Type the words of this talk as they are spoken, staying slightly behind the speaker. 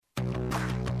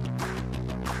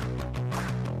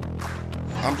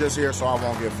I'm just here so I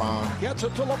won't get fined. Gets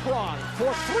it to LeBron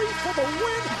for three for the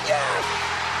win. Yes!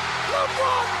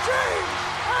 LeBron James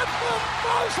at the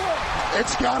buzzer!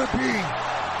 It's got to be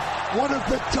one of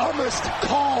the dumbest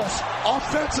calls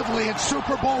offensively in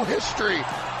Super Bowl history.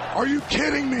 Are you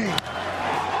kidding me?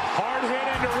 Hard hit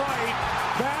into right.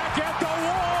 Back at the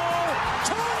wall.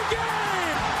 Tie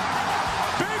game!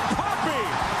 Big Poppy.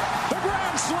 The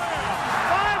grand slam.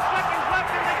 5 seconds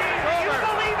left in the game. Do you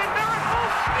believe in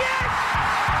miracles? Yes!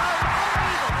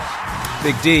 Unbelievable.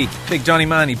 Big D, Big Johnny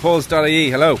Manny, Pauls.ie,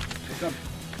 hello.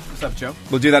 What's up, Joe?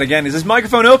 We'll do that again. Is this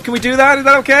microphone up? Can we do that? Is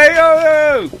that okay?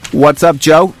 Oh, no. What's up,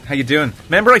 Joe? How you doing?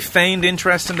 Remember I feigned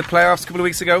interest in the playoffs a couple of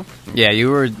weeks ago? Yeah, you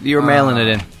were mailing it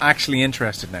in. Actually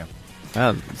interested now.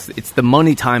 Well, it's the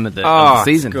money time of the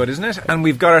season. It's good, isn't it? And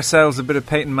we've got ourselves a bit of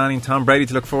Peyton Manning, Tom Brady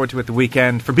to look forward to at the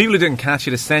weekend. For people who didn't catch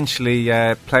it, essentially,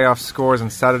 playoff scores on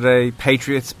Saturday.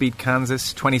 Patriots beat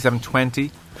Kansas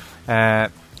 27-20.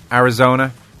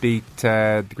 Arizona beat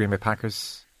the Green Bay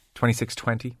Packers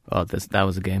 26-20. Oh, that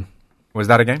was a game. Was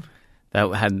that a game?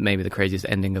 That had maybe the craziest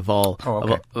ending of all. Oh,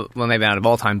 okay. Well, maybe not of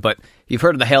all time, but you've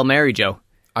heard of the Hail Mary, Joe.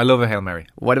 I love a Hail Mary.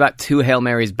 What about 2 Hail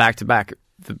Marys back-to-back?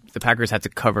 The Packers had to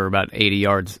cover about 80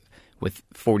 yards with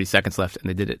 40 seconds left, and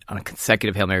they did it on a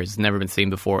consecutive Hail Mary. It's never been seen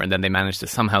before, and then they managed to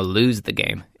somehow lose the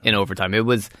game in overtime. It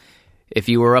was, if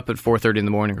you were up at 4:30 in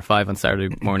the morning or 5 on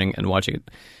Saturday morning and watching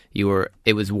it,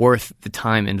 it was worth the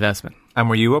time investment. And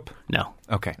were you up? No.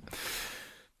 Okay.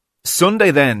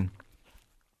 Sunday then,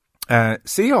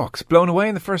 Seahawks blown away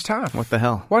in the first half. What the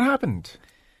hell? What happened?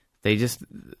 They just,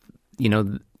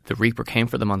 the Reaper came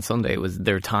for them on Sunday. It was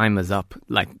their time is up.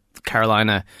 Like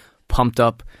Carolina pumped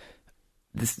up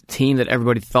this team that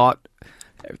everybody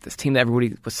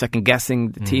was second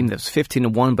guessing, the team that was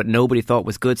 15-1, but nobody thought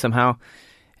was good somehow.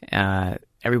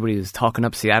 Everybody was talking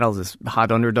up Seattle as this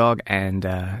hot underdog, and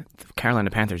the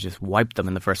Carolina Panthers just wiped them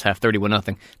in the first half,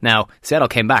 31-0. Now, Seattle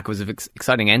came back. It was an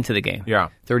exciting end to the game. Yeah.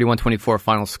 31-24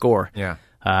 final score. Yeah.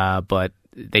 But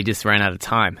they just ran out of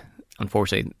time,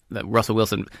 unfortunately. Russell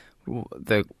Wilson,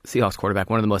 the Seahawks quarterback,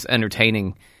 one of the most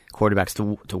entertaining quarterbacks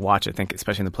to watch, I think,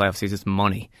 especially in the playoffs. He's just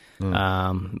money.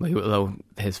 Although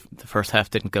the first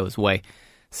half didn't go his way.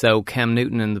 So Cam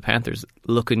Newton and the Panthers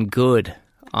looking good,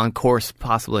 on course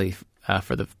possibly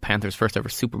for the Panthers' first ever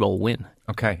Super Bowl win.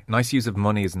 Okay, nice use of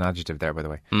money as an adjective there, by the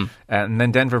way. And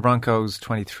then Denver Broncos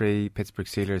 23, Pittsburgh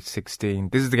Steelers 16.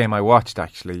 This is the game I watched,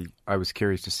 actually. I was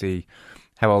curious to see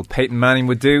how old Peyton Manning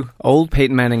would do. Old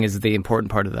Peyton Manning is the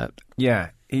important part of that. Yeah,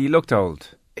 he looked old.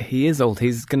 He is old.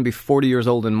 He's going to be 40 years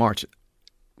old in March.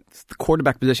 The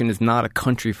quarterback position is not a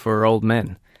country for old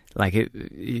men. Like,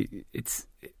 it's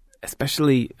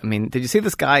especially, did you see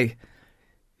this guy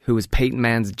who was Peyton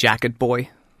Manning's jacket boy?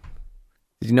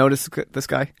 Did you notice this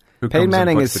guy? Peyton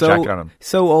Manning is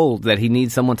so old that he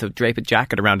needs someone to drape a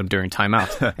jacket around him during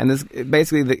timeout. And this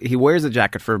basically, he wears a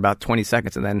jacket for about 20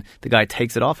 seconds, and then the guy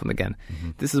takes it off him again.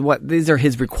 These are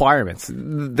his requirements.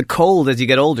 The cold as you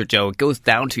get older, Joe, it goes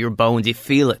down to your bones. You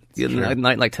feel it. A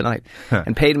night like tonight.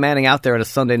 And Peyton Manning out there on a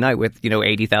Sunday night with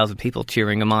 80,000 people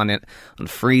cheering him on a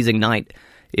freezing night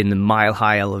in the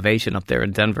mile-high elevation up there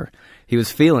in Denver. He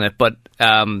was feeling it, but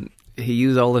he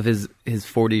used all of his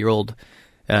 40-year-old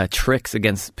tricks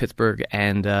against Pittsburgh,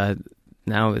 and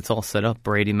now it's all set up.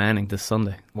 Brady Manning this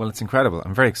Sunday. Well, it's incredible.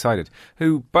 I'm very excited.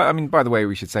 By the way,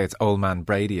 we should say it's old man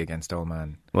Brady against old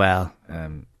man. Well,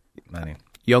 Manning.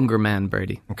 Younger man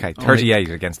Brady. Okay, 38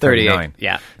 against 39.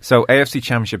 Yeah. So AFC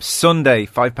Championship Sunday,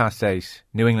 8:05,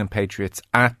 New England Patriots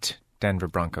at Denver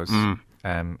Broncos.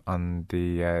 On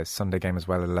the Sunday game as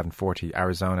well at 11:40,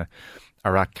 Arizona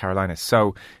are at Carolina.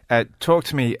 So talk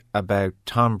to me about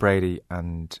Tom Brady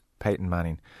and Peyton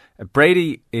Manning.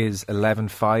 Brady is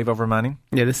 11-5 over Manning.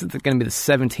 Yeah, this is going to be the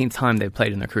 17th time they've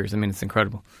played in their careers. It's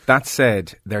incredible. That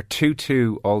said, they're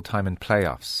 2-2 all-time in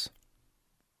playoffs.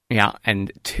 Yeah,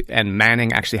 and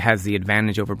Manning actually has the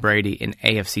advantage over Brady in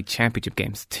AFC Championship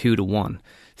games, 2-1.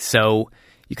 So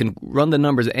you can run the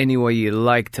numbers any way you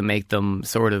like to make them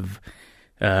sort of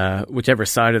whichever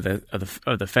side of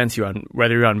the fence you're on,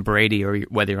 whether you're on Brady or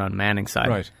whether you're on Manning's side.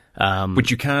 Right.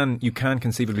 But you can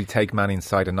conceivably take Manning's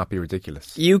side and not be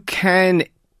ridiculous. You can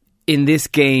in this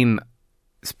game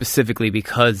specifically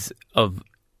because of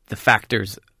the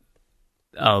factors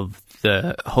of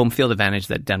the home field advantage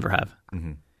that Denver have.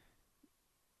 Mm-hmm.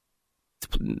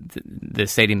 The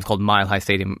stadium's called Mile High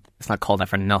Stadium. It's not called that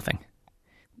for nothing.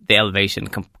 The elevation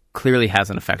clearly has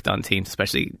an effect on teams,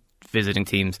 especially visiting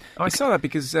teams. I saw that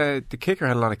because the kicker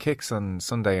had a lot of kicks on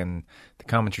Sunday, and the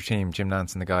commentary team, Jim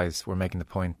Nance and the guys, were making the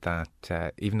point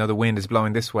that even though the wind is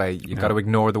blowing this way, you've got to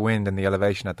ignore the wind and the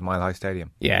elevation at the Mile High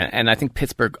Stadium. Yeah, and I think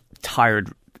Pittsburgh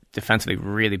tired defensively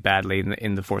really badly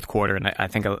in the fourth quarter, and I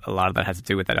think a lot of that has to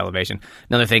do with that elevation.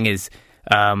 Another thing is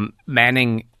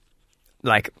Manning,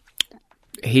 like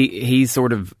he's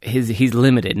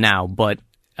limited now, but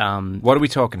what are we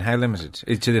talking? How limited?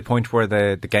 Is to the point where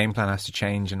the game plan has to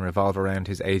change and revolve around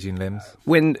his aging limbs?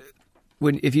 When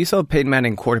if you saw Peyton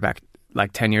Manning quarterback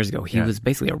like 10 years ago, he was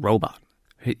basically a robot.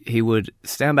 He would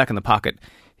stand back in the pocket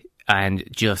and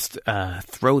just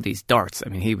throw these darts. I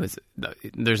mean,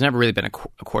 there's never really been a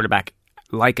quarterback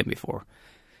like him before.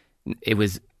 It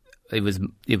was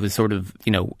sort of,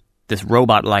 this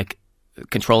robot-like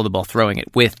control the ball, throwing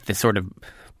it with this sort of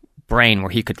brain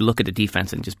where he could look at the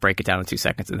defense and just break it down in 2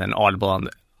 seconds, and then audible on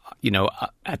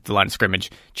at the line of scrimmage,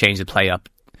 change the play up,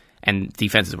 and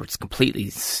defenses were just completely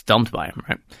stumped by him.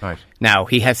 Right. Now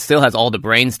he still has all the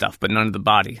brain stuff, but none of the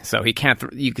body. So he can't.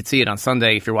 You could see it on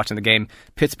Sunday if you're watching the game.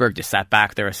 Pittsburgh just sat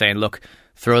back there saying, "Look,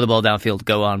 throw the ball downfield.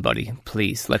 Go on, buddy.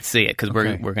 Please, let's see it, because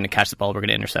we're going to catch the ball. We're going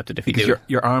to intercept it if you do."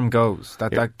 Your arm goes.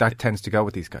 That tends to go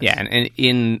with these guys. Yeah, and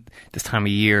in this time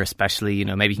of year, especially,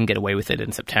 maybe you can get away with it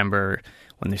in September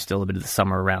when there's still a bit of the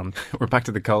summer around. We're back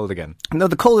to the cold again. No,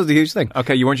 the cold is a huge thing.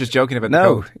 Okay, you weren't just joking about the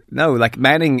cold. No. Like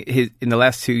Manning, in the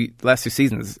last two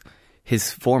seasons, his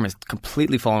form has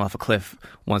completely fallen off a cliff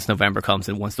once November comes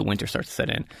and once the winter starts to set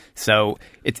in. So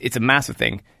it's a massive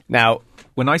thing. Now,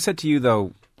 when I said to you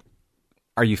though,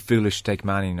 are you foolish to take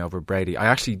Manning over Brady?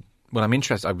 I was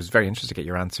very interested to get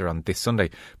your answer on this Sunday,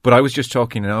 but I was just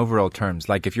talking in overall terms.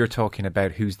 Like, if you're talking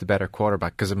about who's the better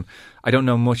quarterback, because I don't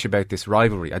know much about this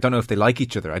rivalry. I don't know if they like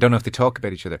each other. I don't know if they talk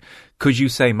about each other. Could you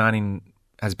say Manning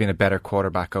has been a better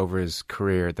quarterback over his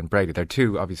career than Brady? They're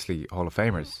two, obviously, Hall of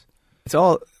Famers. It's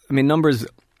all, numbers,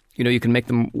 you can make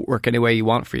them work any way you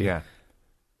want for you. Yeah.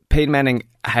 Peyton Manning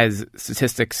has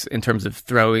statistics in terms of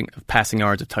throwing, of passing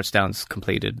yards, of touchdowns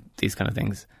completed, these kind of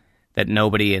things, that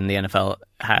nobody in the NFL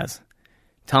has.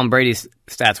 Tom Brady's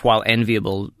stats, while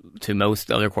enviable to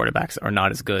most other quarterbacks, are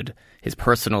not as good. His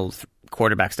personal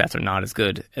quarterback stats are not as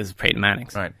good as Peyton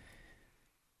Manning's. Right.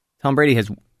 Tom Brady has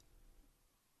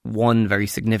one very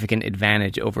significant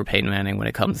advantage over Peyton Manning when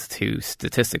it comes to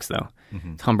statistics, though.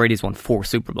 Mm-hmm. Tom Brady's won 4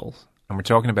 Super Bowls. And we're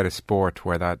talking about a sport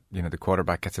where the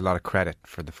quarterback gets a lot of credit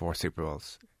for the 4 Super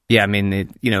Bowls. Yeah, I mean, I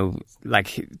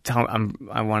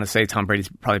want to say Tom Brady's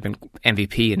probably been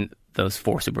MVP in those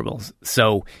 4 Super Bowls.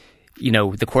 So,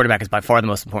 the quarterback is by far the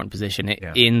most important position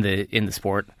in the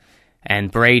sport, and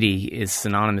Brady is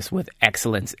synonymous with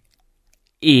excellence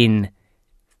in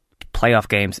playoff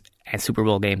games and Super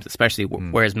Bowl games, especially.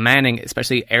 Whereas Manning,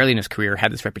 especially early in his career,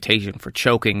 had this reputation for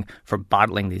choking, for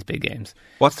bottling these big games.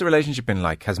 What's the relationship been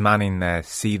like? Has Manning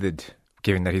seethed,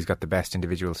 given that he's got the best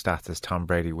individual stats as Tom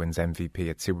Brady wins MVP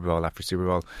at Super Bowl after Super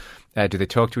Bowl? Do they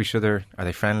talk to each other? Are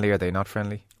they friendly? Are they not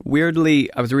friendly? Weirdly,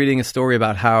 I was reading a story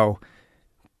about how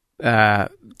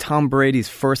Tom Brady's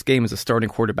first game as a starting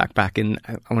quarterback back in,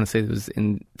 I want to say it was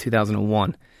in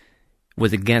 2001,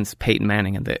 was against Peyton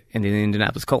Manning in the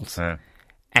Indianapolis Colts. Yeah.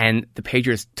 And the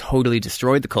Patriots totally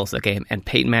destroyed the Colts that game, and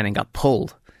Peyton Manning got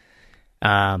pulled.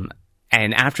 And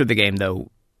after the game,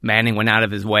 though, Manning went out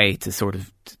of his way to sort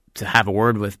of to have a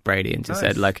word with Brady and just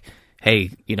said, like,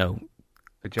 hey,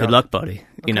 good luck, buddy.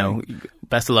 Okay.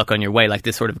 Best of luck on your way. Like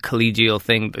this sort of collegial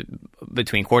thing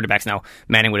between quarterbacks. Now,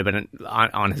 Manning would have been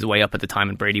on his way up at the time,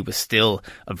 and Brady was still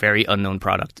a very unknown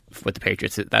product with the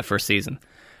Patriots that first season.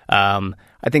 I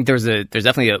think there's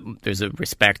definitely a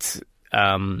respect.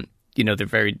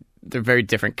 They're very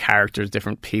different characters,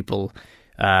 different people.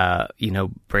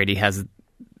 Brady has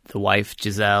the wife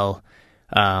Giselle,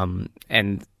 and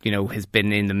has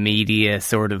been in the media.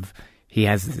 Sort of, he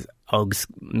has this Uggs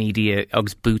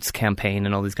Boots campaign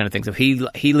and all these kind of things. So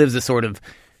he lives the sort of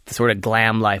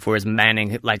glam life, whereas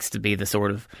Manning likes to be the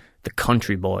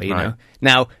country boy. You know.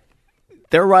 Now,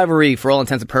 their rivalry, for all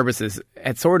intents and purposes,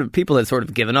 people had sort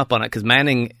of given up on it because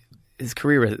Manning, his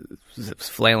career was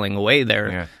flailing away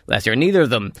there last year. And neither of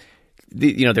them,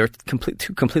 they're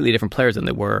two completely different players than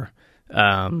they were,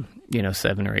 7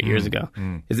 or 8 years ago.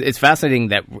 It's fascinating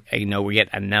that we get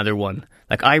another one.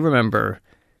 Like, I remember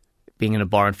being in a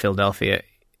bar in Philadelphia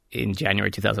in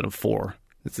January 2004.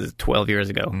 This is 12 years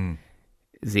ago.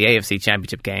 It's the AFC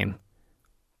Championship game.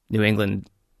 New England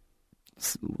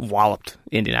walloped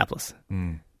Indianapolis.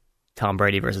 Tom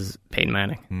Brady versus Peyton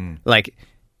Manning. Like,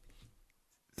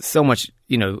 so much,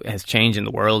 has changed in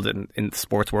the world and in the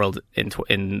sports world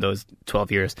in those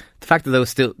 12 years. The fact that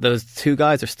those two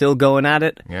guys are still going at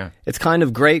it, it's kind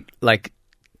of great. Like,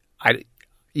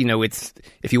 it's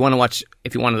if you want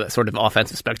a sort of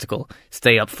offensive spectacle,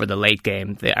 stay up for the late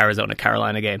game, the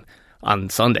Arizona-Carolina game on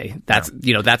Sunday. That's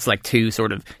that's like two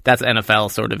sort of, that's NFL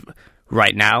sort of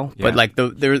right now. Yeah. But like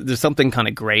there's something kind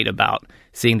of great about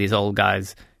seeing these old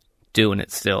guys doing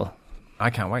it still. I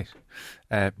can't wait.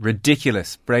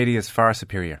 Ridiculous. Brady is far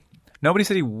superior. Nobody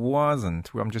said he wasn't.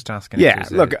 I'm just asking if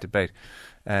there's a debate.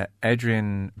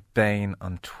 Adrian Bain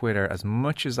on Twitter, as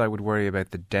much as I would worry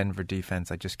about the Denver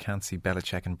defense, I just can't see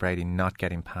Belichick and Brady not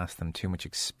getting past them. Too much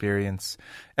experience.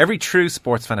 Every true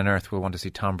sports fan on earth will want to see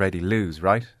Tom Brady lose,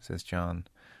 right? Says John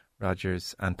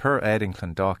Rogers. And per Ed in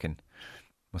Clondalkin,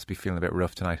 must be feeling a bit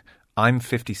rough tonight. I'm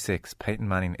 56. Peyton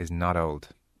Manning is not old.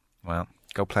 Well,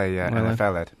 go play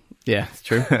NFL, Ed. Yeah, it's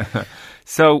true.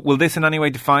 So, will this in any way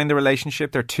define the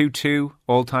relationship? They're 2-2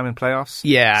 all time in playoffs.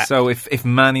 Yeah. So, if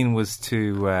Manning was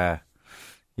to, have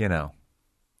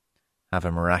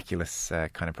a miraculous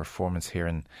kind of performance here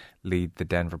and lead the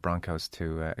Denver Broncos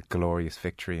to a glorious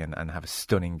victory and have a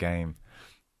stunning game,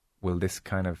 will this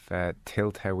kind of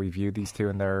tilt how we view these two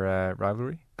in their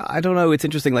rivalry? I don't know. It's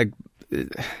interesting. Like,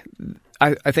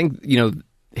 I think,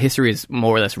 history is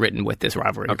more or less written with this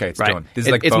rivalry. Okay, it's right? done. This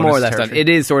is like it's bonus more or less territory.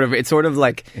 done. It's sort of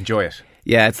like Enjoy it.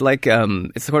 Yeah, it's like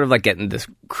it's sort of like getting this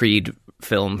Creed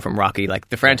film from Rocky. Like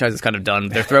the franchise is kind of done.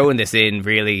 They're throwing this in.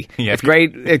 Really, Yeah, it's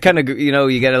great. It kind of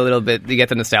you get a little bit, you get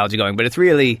the nostalgia going, but it's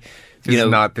really This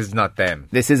is not them.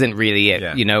 This isn't really it.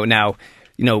 Yeah.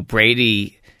 Now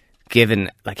Brady, given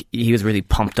like he was really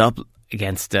pumped up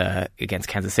against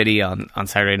Kansas City on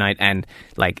Saturday night, and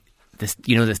like this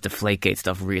this Deflategate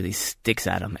stuff really sticks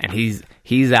at him, and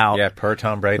he's out. Yeah, per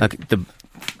Tom Brady. Like the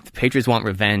Patriots want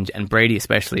revenge, and Brady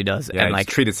especially does. Yeah, and he's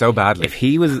treated so badly.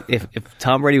 If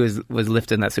Tom Brady was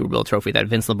lifting that Super Bowl trophy, that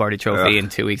Vince Lombardi trophy in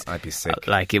 2 weeks, I'd be sick.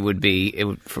 Like it would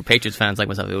for Patriots fans like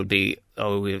myself, it would be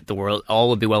the world, all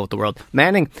would be well with the world.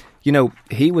 Manning,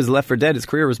 he was left for dead. His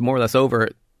career was more or less over.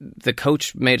 The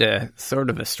coach made a sort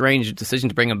of a strange decision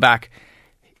to bring him back.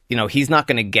 He's not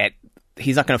going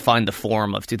to find the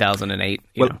form of 2008.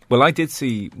 Well, I did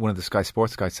see one of the Sky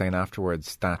Sports guys saying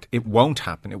afterwards that it won't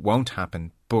happen. It won't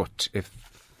happen. But if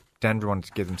Denver wanted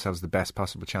to give themselves the best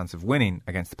possible chance of winning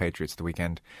against the Patriots the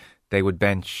weekend, they would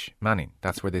bench Manning.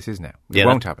 That's where this is now. It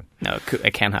won't happen. No,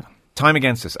 it can't happen. Time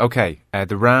against us. Okay,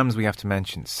 the Rams we have to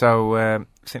mention. So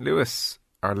St. Louis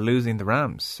are losing the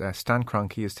Rams. Stan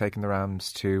Kroenke is taking the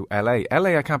Rams to LA.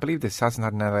 LA, I can't believe this, hasn't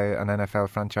had an NFL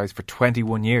franchise for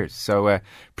 21 years. So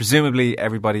presumably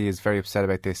everybody is very upset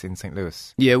about this in St.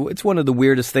 Louis. Yeah, it's one of the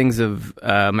weirdest things of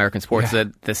American sports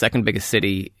that the second biggest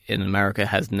city in America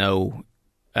has no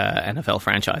NFL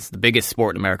franchise. The biggest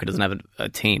sport in America doesn't have a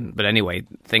team. But anyway,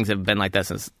 things have been like that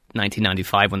since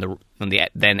 1995 when the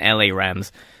then LA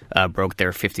Rams broke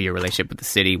their 50-year relationship with the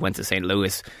city, went to St.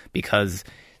 Louis because...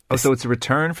 so it's a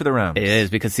return for the Rams. It is,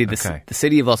 because the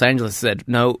city of Los Angeles said,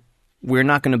 no, we're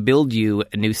not going to build you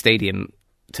a new stadium,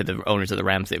 to the owners of the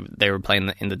Rams. They were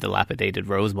playing in the dilapidated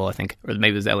Rose Bowl, I think, or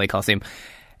maybe it was LA Coliseum.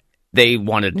 They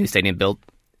wanted a new stadium built,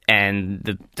 and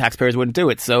the taxpayers wouldn't do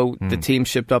it. So the team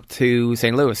shipped up to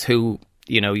St. Louis, who,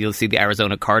 you'll see the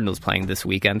Arizona Cardinals playing this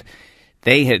weekend.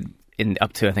 They had,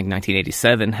 up to I think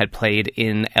 1987, had played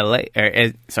in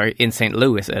in St.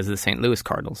 Louis as the St. Louis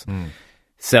Cardinals.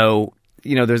 So...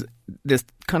 there's this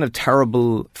kind of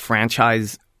terrible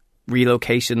franchise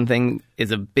relocation thing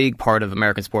is a big part of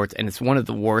American sports, and it's one of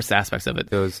the worst aspects of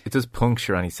it. It does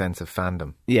puncture any sense of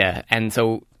fandom. Yeah, and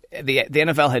so the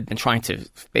NFL had been trying to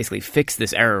basically fix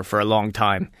this error for a long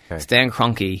time. Okay. Stan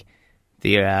Kroenke,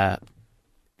 the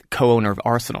co-owner of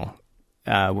Arsenal,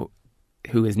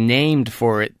 who is named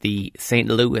for the St.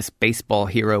 Louis baseball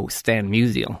hero Stan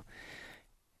Musial,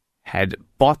 had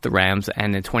bought the Rams,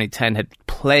 and in 2010 had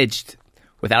pledged,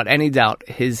 without any doubt,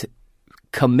 his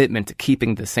commitment to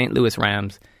keeping the St. Louis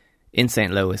Rams in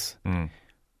St. Louis.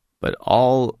 But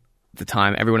all the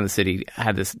time, everyone in the city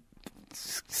had this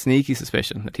sneaky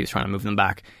suspicion that he was trying to move them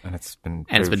back. And it's been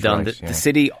done. Right, the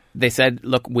city, they said,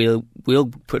 look, we'll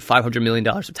put $500 million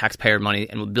of taxpayer money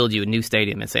and we'll build you a new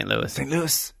stadium in St. Louis. St.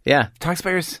 Louis? Yeah.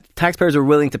 Taxpayers are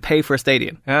willing to pay for a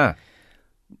stadium. Yeah.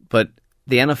 But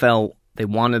the NFL... they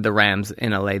wanted the Rams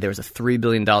in LA. There was a $3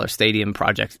 billion stadium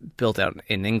project built out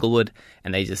in Inglewood,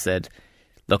 and they just said,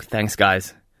 "Look, thanks,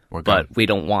 guys, but we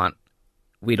don't want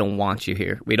you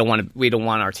here. We don't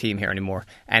want our team here anymore."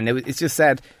 And it's just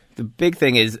sad. The big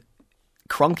thing is,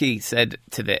 Kroenke said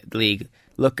to the league,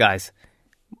 "Look, guys,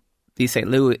 these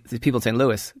people in St.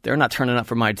 Louis, they're not turning up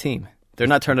for my team. They're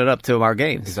not turning up to our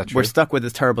games. Is that true? We're stuck with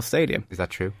this terrible stadium." Is that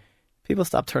true? People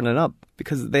stopped turning up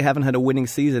because they haven't had a winning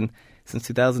season since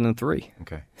 2003.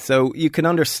 Okay. So you can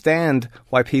understand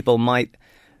why people might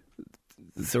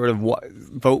sort of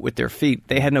vote with their feet.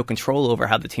 They had no control over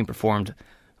how the team performed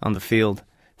on the field.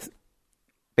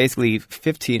 basically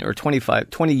 15 or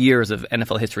 20 years of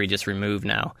NFL history just removed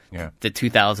now. Yeah. The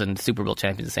 2000 Super Bowl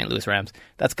champions, the St. Louis Rams,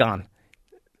 that's gone.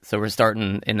 So we're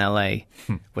starting in LA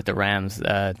with the Rams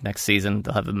next season.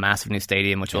 They'll have a massive new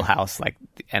stadium, which will house like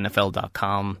the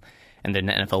NFL.com and the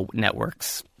NFL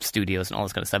Network's studios and all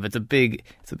this kind of stuff. It's a big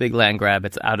land grab.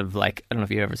 It's out of like, I don't know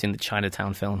if you've ever seen the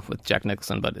Chinatown film with Jack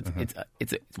Nicholson, but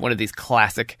it's one of these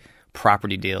classic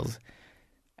property deals,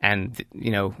 and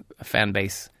a fan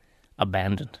base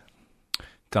abandoned.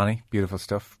 Donny, beautiful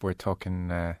stuff. We're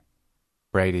talking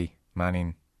Brady,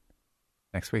 Manning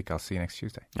next week. I'll see you next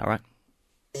Tuesday. All right.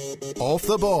 Off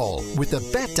the Ball with the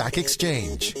BetDAC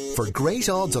Exchange. For great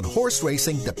odds on horse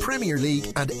racing, the Premier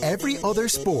League and every other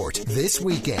sport this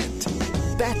weekend.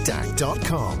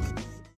 BetDAC.com.